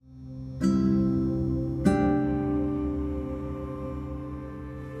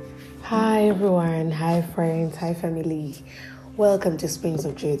Hi everyone, hi friends, hi family. Welcome to Springs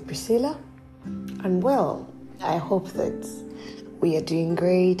of Joy with Priscilla. And I hope that we are doing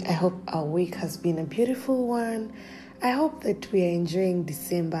great. I hope our week has been a beautiful one. I hope that we are enjoying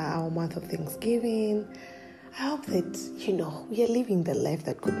December, our month of Thanksgiving. I hope that, we are living the life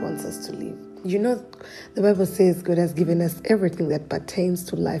that God wants us to live. The Bible says God has given us everything that pertains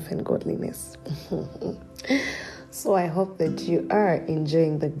to life and godliness. So I hope that you are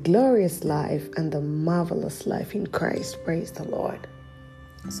enjoying the glorious life and the marvelous life in Christ. Praise the Lord.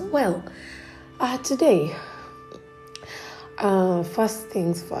 So, today, first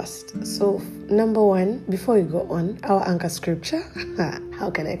things first. So, number one, before we go on, our anchor scripture. How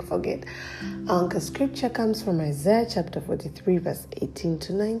can I forget? Our anchor scripture comes from Isaiah chapter 43, verse 18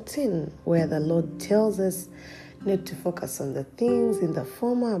 to 19, where the Lord tells us not to focus on the things in the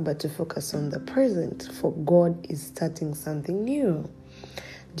former, but to focus on the present, for God is starting something new.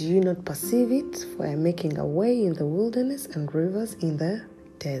 Do you not perceive it? For I am making a way in the wilderness and rivers in the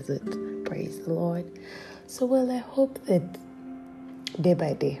desert. Praise the Lord. So, I hope that day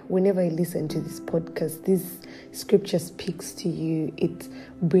by day, whenever you listen to this podcast, this scripture speaks to you. It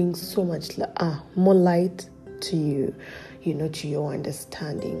brings so much more light to you, to your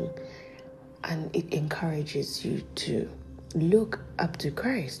understanding. And it encourages you to look up to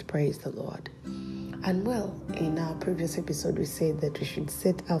Christ. Praise the Lord. And in our previous episode, we said that we should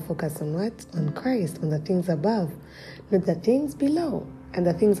set our focus on what? On Christ, on the things above, not the things below. And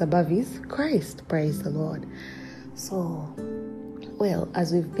the things above is Christ. Praise the Lord. So,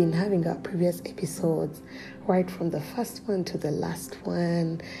 as we've been having our previous episodes, right from the first one to the last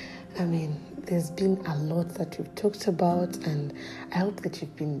one, there's been a lot that we've talked about, and I hope that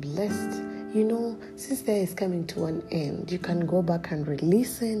you've been blessed. Since there is coming to an end, you can go back and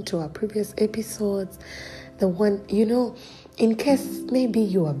re-listen to our previous episodes. The one, in case maybe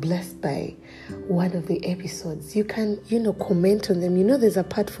you are blessed by one of the episodes, you can, comment on them. There's a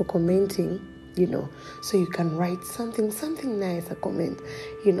part for commenting, so you can write something nice, a comment,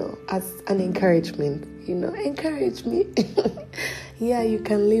 as an encouragement, encourage me. Yeah, you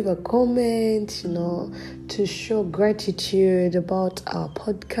can leave a comment, to show gratitude about our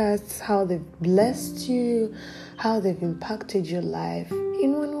podcasts, how they've blessed you, how they've impacted your life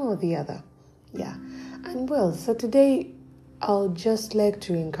in one way or the other. Yeah. And so today I'll just like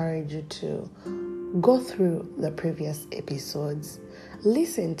to encourage you to go through the previous episodes,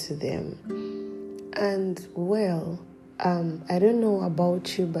 listen to them. And I don't know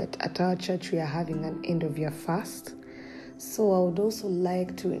about you, but at our church we are having an end of year fast. So I would also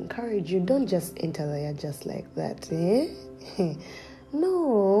like to encourage you, don't just enter the year just like that.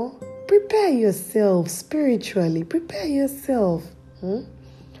 No, prepare yourself spiritually. Prepare yourself.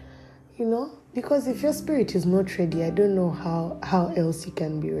 Because if your spirit is not ready, I don't know how else you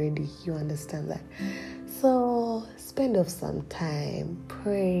can be ready. You understand that? So spend off some time,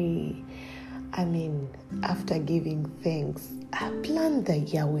 pray. After giving thanks, plan the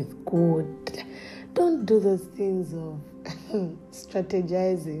year with God. Don't do those things of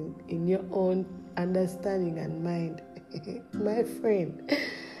strategizing in your own understanding and mind. My friend,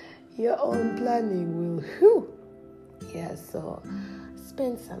 your own planning will, so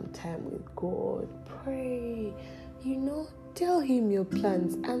spend some time with God. Pray, tell him your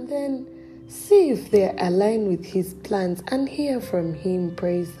plans and then see if they're aligned with his plans and hear from him.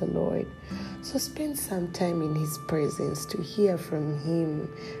 Praise the Lord. So spend some time in his presence to hear from him.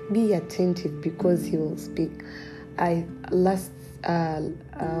 Be attentive because he will speak. I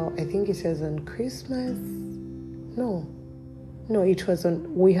think it was on Christmas. No, it was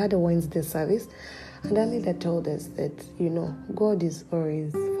we had a Wednesday service, and our leader told us that, God is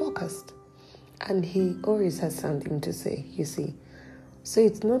always focused and he always has something to say, you see. So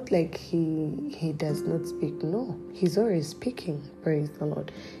it's not like he does not speak. No, he's always speaking. Praise the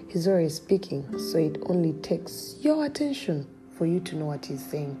Lord. He's always speaking. So it only takes your attention for you to know what he's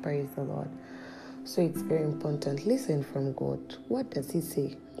saying. Praise the Lord. So it's very important. Listen from God. What does he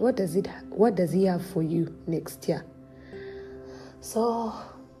say? What does he have for you next year? So,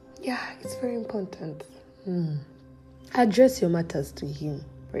 it's very important. Address your matters to him.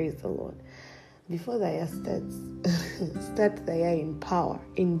 Praise the Lord. Before the year starts, start the year in power,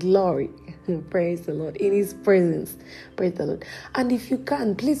 in glory. Praise the Lord. In his presence. Praise the Lord. And if you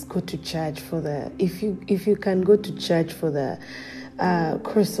can, please go to church for if you can go to church for the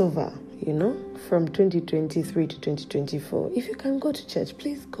crossover, from 2023 to 2024. If you can go to church,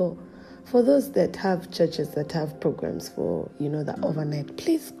 please go. For those that have churches that have programs for, the overnight,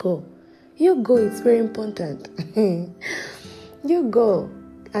 please go. You go, it's very important. You go.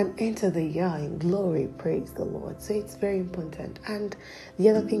 and enter the year in glory. Praise the Lord. So it's very important. And the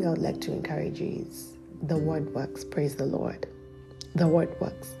other thing I would like to encourage you is the word works. Praise the Lord. The word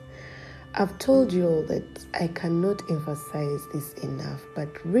works. I've told you all that I cannot emphasize this enough, but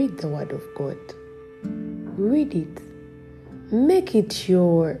read the word of God. Read it. Make it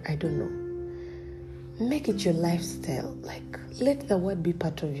your, make it your lifestyle. Like, let the word be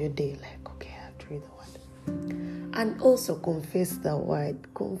part of your day. Like, okay, I have to read the word. And also confess the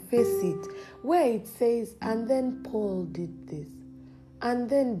word. Confess it. Where it says, and then Paul did this. And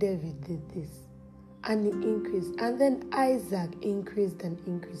then David did this. And he increased. And then Isaac increased and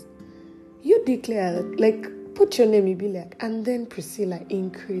increased. You declare that, like, put your name, you be like, and then Priscilla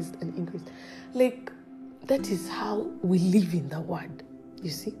increased and increased. Like, that is how we live in the word. You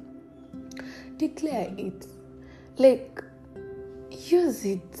see? Declare it. Like, use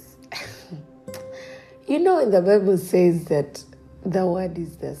it. The Bible says that the word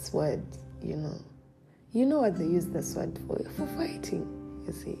is the sword, You know what they use the sword for? For fighting,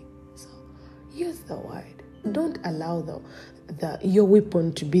 you see. So, use the word. Don't allow your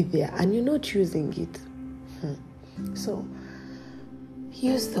weapon to be there and you're not using it. So,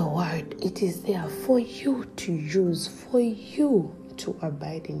 use the word. It is there for you to use, for you to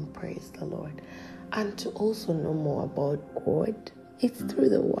abide in. Praise the Lord. And to also know more about God. It's through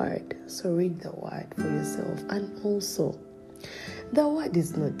the word. So read the word for yourself. And also, the word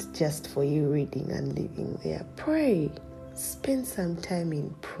is not just for you reading and living there. Pray. Spend some time in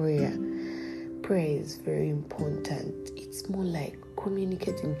prayer. Prayer is very important. It's more like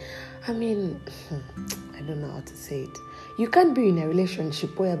communicating. I don't know how to say it. You can't be in a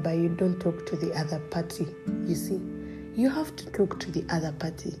relationship whereby you don't talk to the other party. You see, you have to talk to the other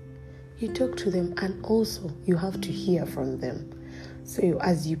party. You talk to them, and also you have to hear from them. So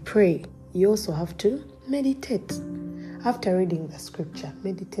as you pray, you also have to meditate. After reading the scripture,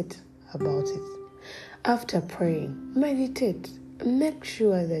 meditate about it. After praying, meditate. Make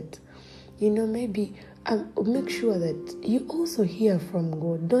sure that, make sure that you also hear from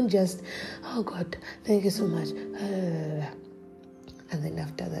God. Don't just, oh God, thank you so much. And then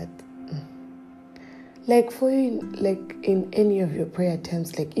after that, like for you, like in any of your prayer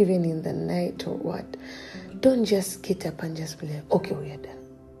times, like even in the night or what, don't just get up and just be like, okay, we are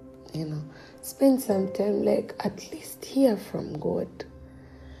done. Spend some time, like at least hear from God.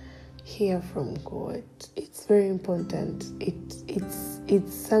 Hear from God. It's very important.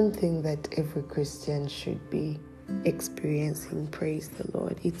 It's something that every Christian should be experiencing. Praise the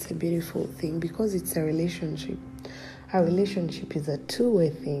Lord. It's a beautiful thing because it's a relationship. A relationship is a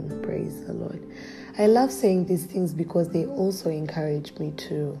two-way thing. Praise the Lord. I love saying these things because they also encourage me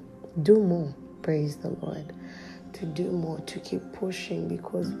to do more. Praise the Lord. To do more, to keep pushing,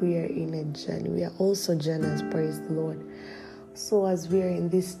 because we are in a journey. We are also journeyers. Praise the Lord. So as we are in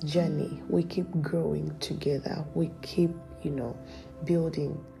this journey, we keep growing together. We keep,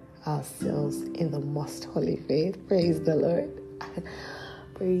 building ourselves in the most holy faith. Praise the Lord.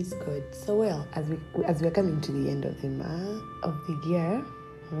 Praise God. So as we're coming to the end of the year,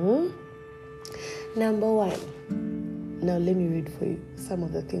 number one. Now let me read for you some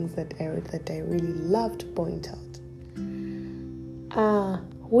of the things that I read that I really love to point out.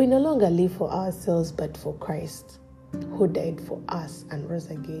 We no longer live for ourselves, but for Christ, who died for us and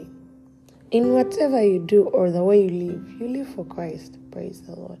rose again. In whatever you do or the way you live for Christ. Praise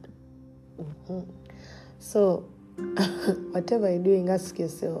the Lord. So, whatever you're doing, ask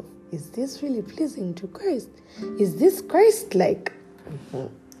yourself, is this really pleasing to Christ? Is this Christ-like?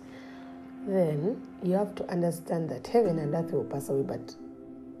 Then you have to understand that heaven and earth will pass away, but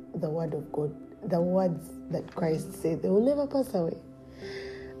the word of God, the words that Christ said, they will never pass away.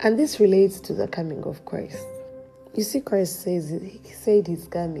 And this relates to the coming of Christ. You see, Christ said he's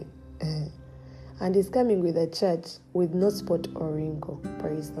coming. And he's coming with a church with no spot or wrinkle.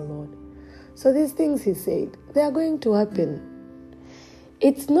 Praise the Lord. So these things he said, they are going to happen.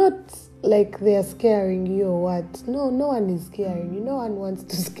 It's not like they are scaring you or what. No one is scaring you. No one wants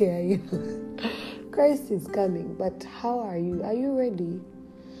to scare you. Christ is coming. But how are you? Are you ready?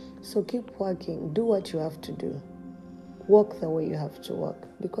 So keep working. Do what you have to do. Walk the way you have to walk.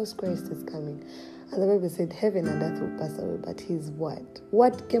 Because Christ is coming. And the Bible said, heaven and earth will pass away, but his word,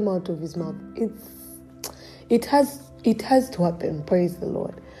 what came out of his mouth, it has to happen. Praise the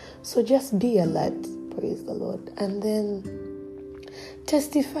Lord. So just be alert. Praise the Lord. And then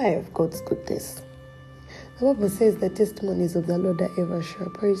testify of God's goodness. The Bible says the testimonies of the Lord are ever sure.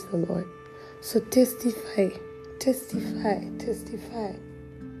 Praise the Lord. So testify.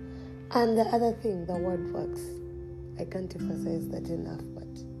 And the other thing, the word works. I can't emphasize that enough,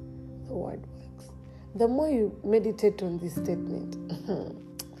 but the word works. The more you meditate on this statement,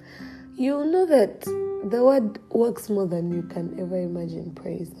 you'll know that the word works more than you can ever imagine.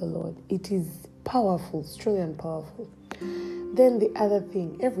 Praise the Lord. It is powerful, strong and powerful. Then the other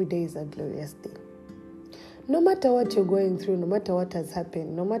thing, every day is a glorious day. No matter what you're going through, no matter what has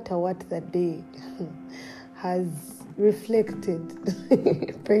happened, no matter what that day has reflected,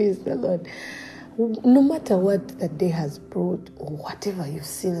 praise the Lord, no matter what that day has brought or whatever you've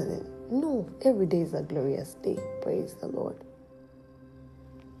seen in it, no, every day is a glorious day. Praise the Lord.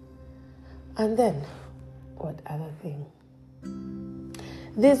 And then, what other thing?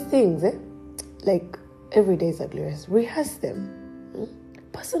 These things, like every day is a glorious. Rehearse them.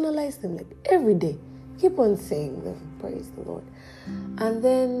 Personalize them, like every day. Keep on saying them. Praise the Lord. And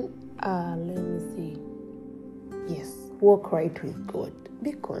then, let me see. Yes, walk right with God.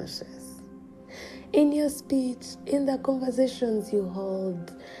 Be conscious. In your speech, in the conversations you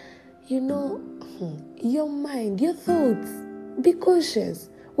hold, your mind, your thoughts, be cautious.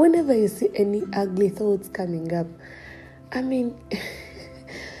 Whenever you see any ugly thoughts coming up,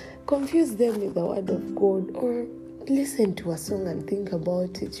 confuse them with the word of God, or listen to a song and think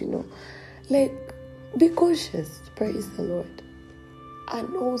about it, Like, be cautious, praise the Lord.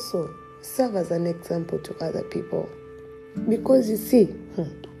 And also, serve as an example to other people. Because you see,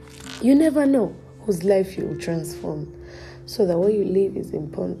 you never know whose life you will transform. So the way you live is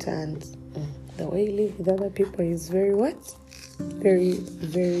important. The way you live with other people is very what? Very,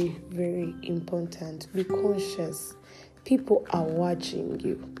 very, very important. Be conscious. People are watching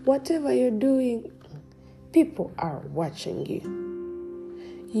you. Whatever you're doing, people are watching you.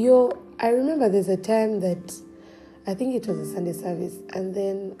 I remember there's a time that, I think it was a Sunday service, and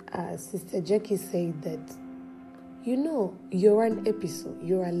then Sister Jackie said that, you're an epistle,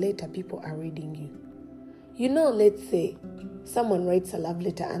 you're a letter, people are reading you. Let's say someone writes a love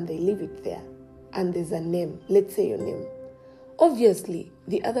letter and they leave it there, and there's a name, let's say your name. Obviously,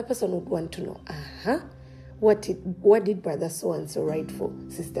 the other person would want to know, what did brother so-and-so write for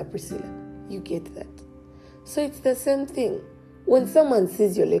Sister Priscilla? You get that? So it's the same thing. When someone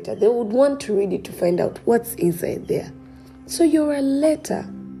sees your letter, they would want to read it to find out what's inside there. So you're a letter.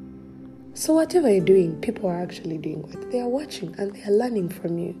 So whatever you're doing, people are actually doing what? They are watching and they are learning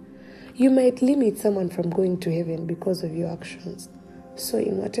from you. You might limit someone from going to heaven because of your actions. So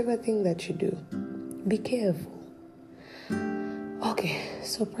in whatever thing that you do, be careful. Okay,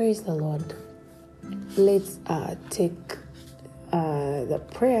 so praise the Lord. Let's take the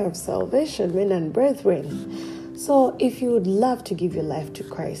prayer of salvation, men and brethren. So if you would love to give your life to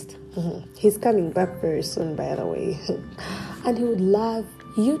Christ, he's coming back very soon, by the way, and he would love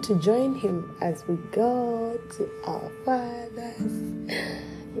you to join him as we go to our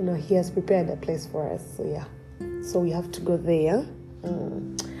Father's. He has prepared a place for us, so we have to go there.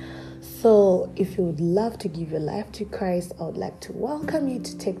 So if you would love to give your life to Christ, I would like to welcome you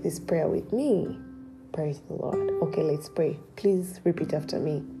to take this prayer with me. Praise the Lord. Okay, let's pray. Please repeat after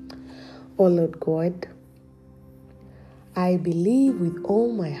me. Oh Lord God, I believe with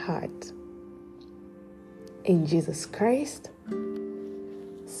all my heart in Jesus Christ,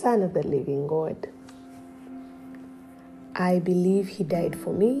 Son of the living God. I believe he died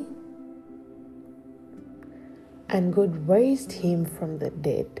for me and God raised him from the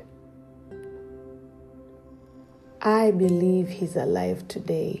dead. I believe he's alive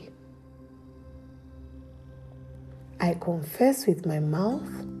today. I confess with my mouth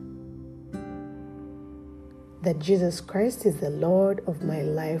that Jesus Christ is the Lord of my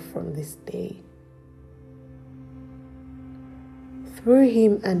life from this day. Through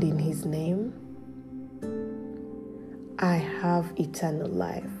him and in his name, I have eternal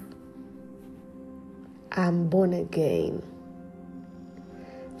life. I'm born again.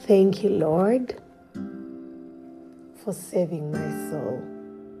 Thank you, Lord, for saving my soul.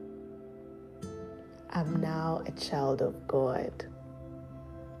 I'm now a child of God.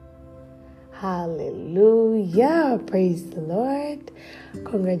 Hallelujah. Praise the Lord.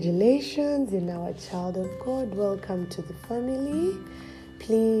 Congratulations, you're now a child of God. Welcome to the family.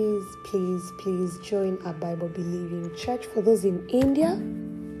 Please, please, please join a Bible-believing church. For those in India,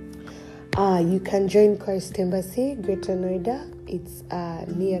 you can join Christ Embassy, Greater Noida. It's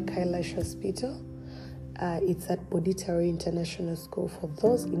near Kailash Hospital. It's at Bodhitari International School for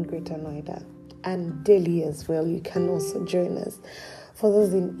those in Greater Noida. And Delhi as well. You can also join us. For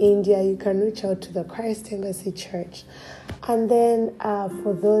those in India, you can reach out to the Christ Embassy Church. And then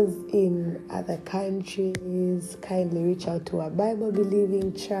for those in other countries, kindly reach out to a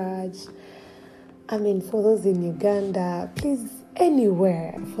Bible-believing church. For those in Uganda, please,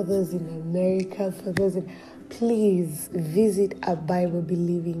 anywhere. For those in America, for those in... please visit a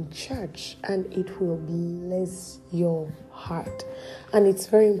Bible-believing church and it will bless your heart. And it's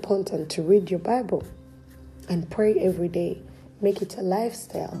very important to read your Bible and pray every day. Make it a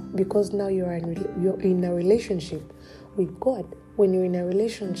lifestyle, because now you're in a relationship with God. When you're in a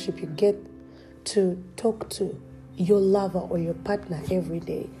relationship, you get to talk to your lover or your partner every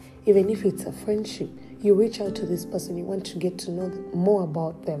day. Even if it's a friendship, you reach out to this person. You want to get to know more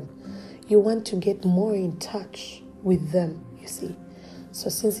about them. You want to get more in touch with them, you see. So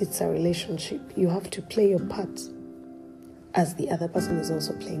since it's a relationship, you have to play your part as the other person is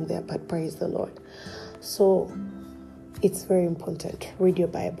also playing their part. Praise the Lord. So it's very important. Read your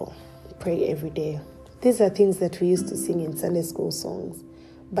Bible. Pray every day. These are things that we used to sing in Sunday school songs,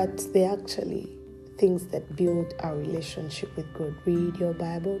 but they're actually things that build our relationship with God. Read your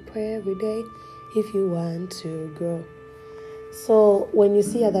Bible. Pray every day if you want to grow. So when you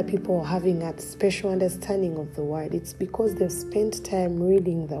see other people having a special understanding of the Word, it's because they've spent time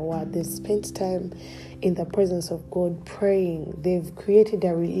reading the Word. They've spent time in the presence of God praying. They've created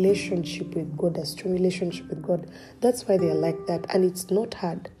a relationship with God, a strong relationship with God. That's why they're like that. And it's not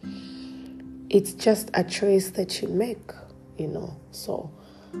hard. It's just a choice that you make, So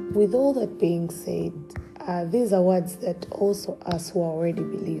with all that being said, these are words that also us who are already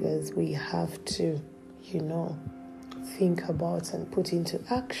believers, we have to, think about and put into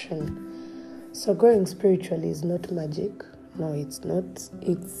action. So growing spiritually is not magic. No, it's not.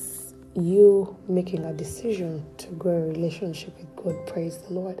 It's you making a decision to grow a relationship with God. Praise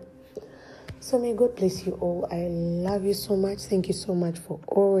the Lord. So may God bless you all. I love you so much. Thank you so much for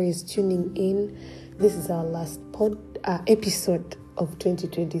always tuning in. This is our last episode of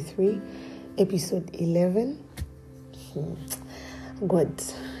 2023, episode 11. God,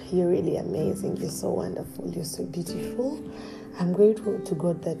 you're really amazing. You're so wonderful. You're so beautiful. I'm grateful to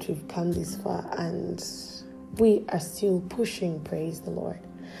God that we've come this far and we are still pushing. Praise the Lord.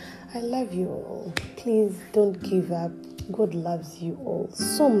 I love you all. Please don't give up. God loves you all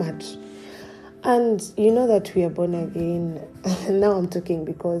so much. And you know that we are born again. Now I'm talking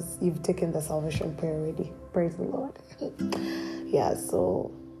because you've taken the salvation prayer already. Praise the Lord. Yeah,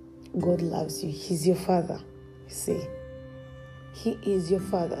 so God loves you. He's your Father. You see, He is your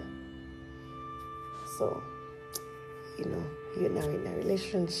Father. So, you're now in a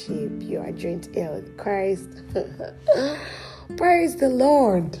relationship. You are joint heir with Christ. Praise the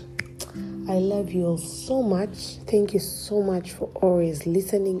Lord. I love you all so much. Thank you so much for always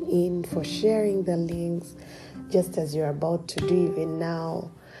listening in, for sharing the links, just as you're about to do even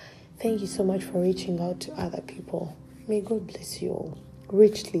now. Thank you so much for reaching out to other people. May God bless you all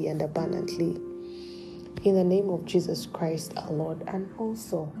richly and abundantly. In the name of Jesus Christ, our Lord. And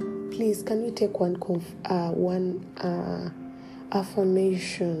also, please, can you take one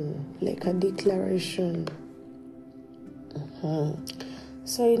affirmation, like a declaration?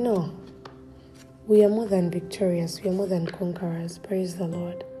 So, we are more than victorious. We are more than conquerors. Praise the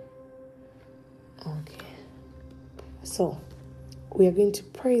Lord. Okay. So, we are going to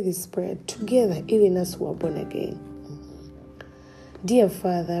pray this prayer together, even as we are born again. Dear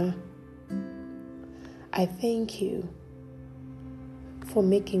Father, I thank you for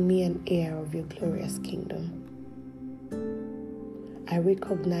making me an heir of your glorious kingdom. I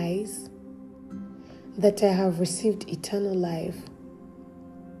recognize that I have received eternal life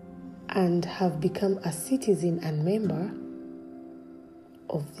and have become a citizen and member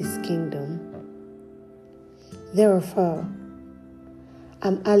of this kingdom. Therefore,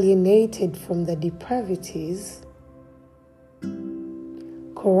 I'm alienated from the depravities,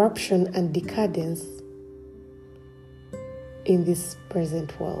 corruption, and decadence in this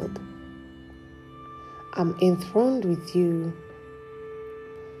present world. I'm enthroned with you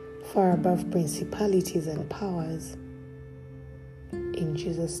far above principalities and powers. In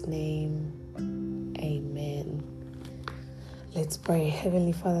Jesus' name, amen. Let's pray.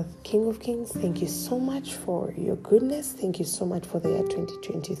 Heavenly Father, King of Kings, thank you so much for your goodness. Thank you so much for the year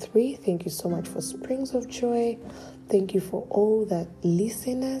 2023. Thank you so much for Springs of Joy. Thank you for all the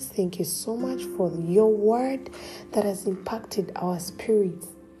listeners. Thank you so much for your word that has impacted our spirits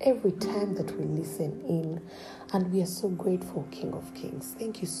every time that we listen in. And we are so grateful, King of Kings.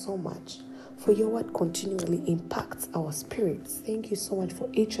 Thank you so much for your word continually impacts our spirits. Thank you so much for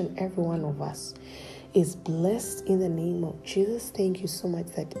each and every one of us is blessed in the name of Jesus. Thank you so much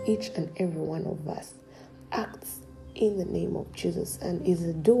that each and every one of us acts in the name of Jesus and is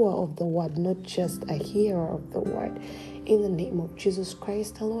a doer of the word, not just a hearer of the word. In the name of Jesus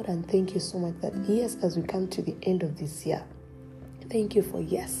Christ, the Lord, and thank you so much that yes, as we come to the end of this year, thank you for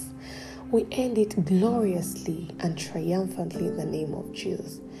yes, we end it gloriously and triumphantly in the name of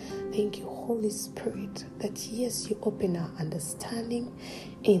Jesus. Thank you, Holy Spirit, that yes, you open our understanding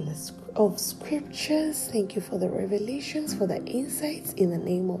of scriptures. Thank you for the revelations, for the insights in the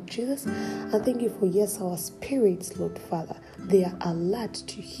name of Jesus. And thank you for, yes, our spirits, Lord Father. They are alert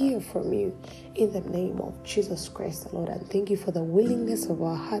to hear from you in the name of Jesus Christ, the Lord. And thank you for the willingness of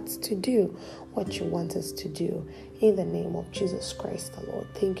our hearts to do what you want us to do in the name of Jesus Christ, the Lord.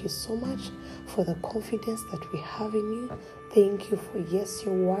 Thank you so much for the confidence that we have in you. Thank you for, yes,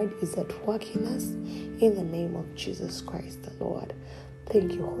 your word is at work in us in the name of Jesus Christ, the Lord.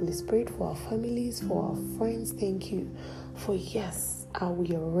 Thank you, Holy Spirit, for our families, for our friends. Thank you for, yes, are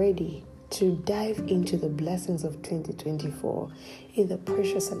we ready to dive into the blessings of 2024 in the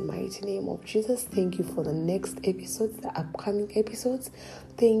precious and mighty name of Jesus. Thank you for the next episodes, the upcoming episodes.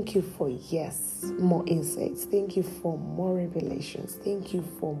 Thank you for, yes, more insights. Thank you for more revelations. Thank you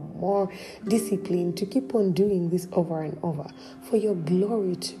for more discipline to keep on doing this over and over, for your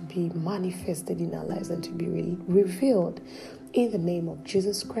glory to be manifested in our lives and to be revealed in the name of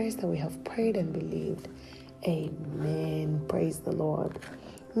Jesus Christ, that we have prayed and believed. Amen. Praise the Lord.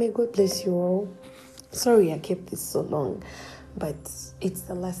 May God bless you all. Sorry I kept this so long, but it's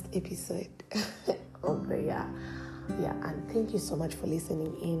the last episode of the year. Yeah, and thank you so much for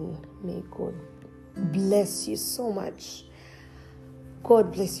listening in. May God bless you so much.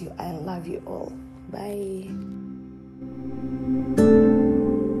 God bless you. I love you all. Bye.